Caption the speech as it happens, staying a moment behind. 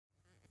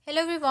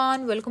Hello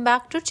everyone, welcome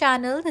back to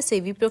channel The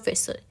Savvy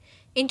Professor.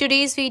 In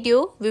today's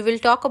video, we will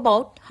talk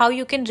about how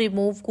you can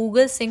remove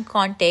Google Sync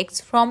contacts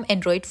from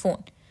Android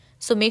phone.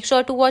 So make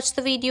sure to watch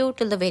the video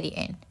till the very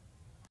end.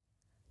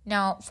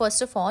 Now,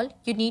 first of all,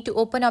 you need to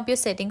open up your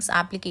settings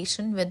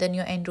application within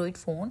your Android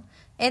phone,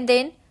 and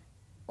then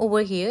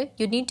over here,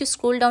 you need to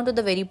scroll down to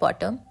the very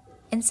bottom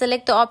and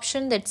select the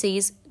option that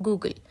says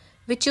Google,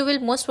 which you will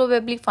most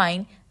probably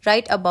find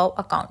right above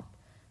account.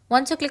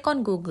 Once you click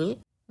on Google,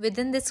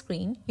 within the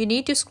screen, you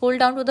need to scroll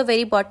down to the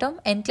very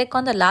bottom and click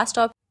on the last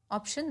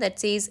option that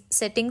says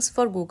Settings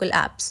for Google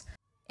Apps.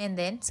 And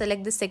then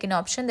select the second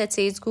option that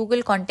says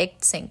Google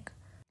Contact Sync.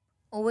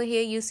 Over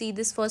here, you see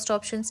this first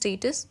option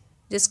status.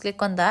 Just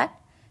click on that.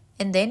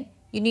 And then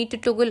you need to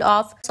toggle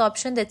off this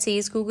option that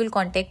says Google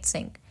Contact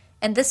Sync.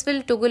 And this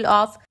will toggle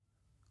off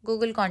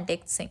Google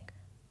Contact Sync.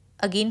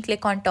 Again,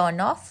 click on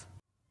Turn Off.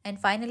 And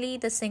finally,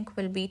 the sync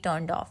will be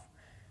turned off.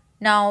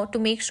 Now, to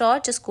make sure,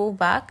 just go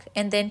back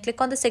and then click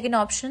on the second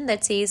option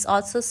that says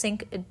also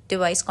sync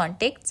device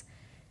contacts.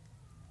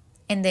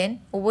 And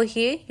then over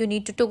here, you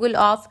need to toggle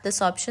off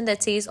this option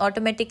that says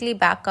automatically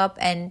backup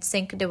and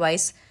sync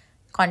device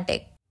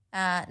contact.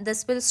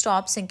 This will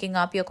stop syncing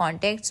up your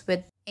contacts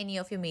with any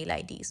of your mail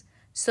IDs.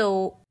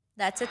 So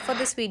that's it for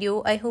this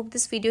video. I hope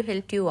this video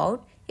helped you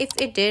out. If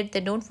it did,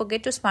 then don't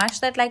forget to smash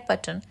that like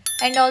button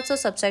and also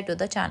subscribe to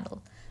the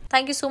channel.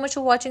 Thank you so much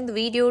for watching the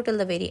video till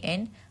the very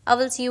end. I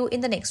will see you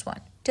in the next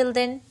one. Till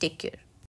then, take care.